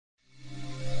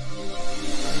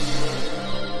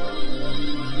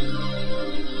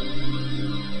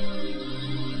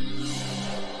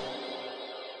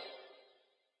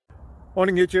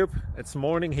Morning YouTube, it's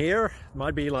morning here. It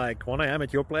might be like 1 a.m.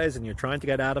 at your place and you're trying to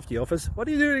get out of the office. What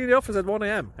are you doing in the office at 1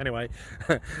 a.m? Anyway,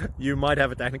 you might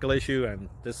have a technical issue and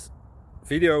this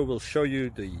video will show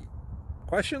you the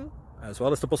question as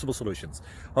well as the possible solutions.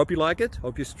 Hope you like it,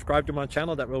 hope you subscribe to my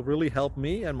channel. That will really help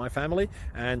me and my family,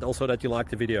 and also that you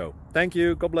like the video. Thank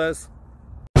you, God bless.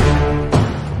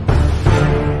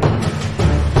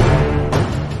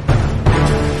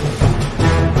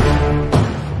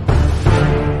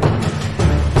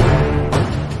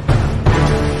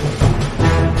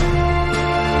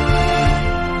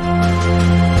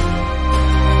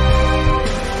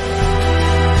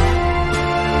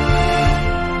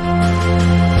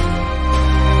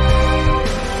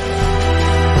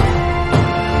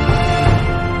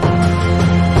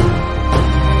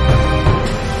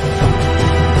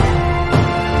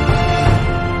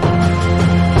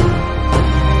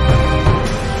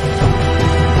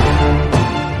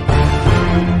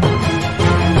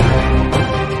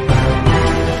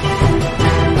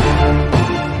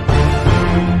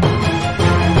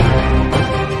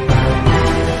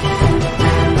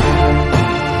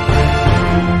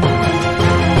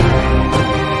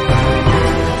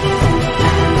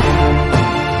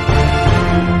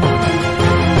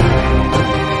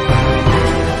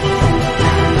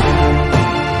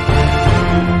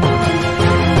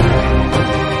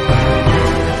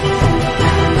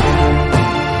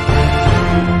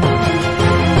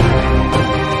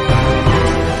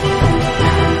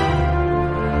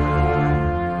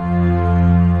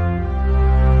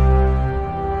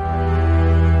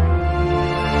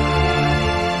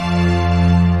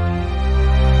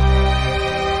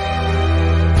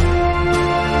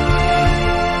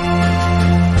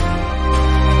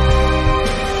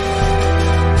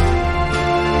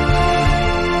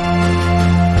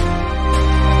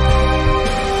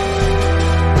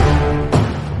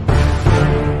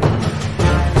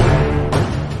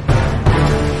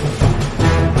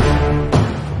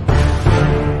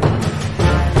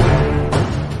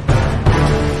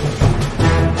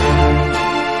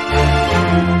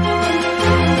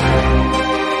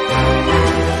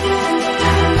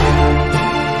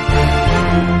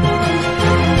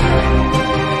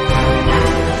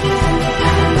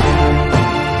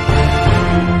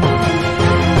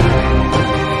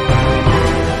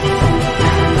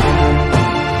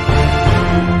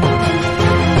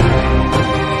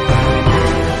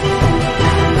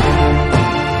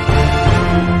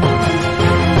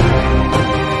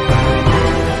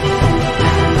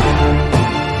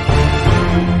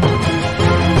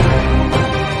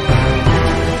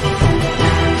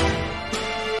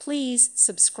 Please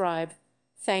subscribe.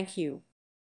 Thank you.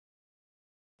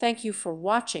 Thank you for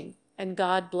watching, and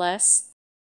God bless.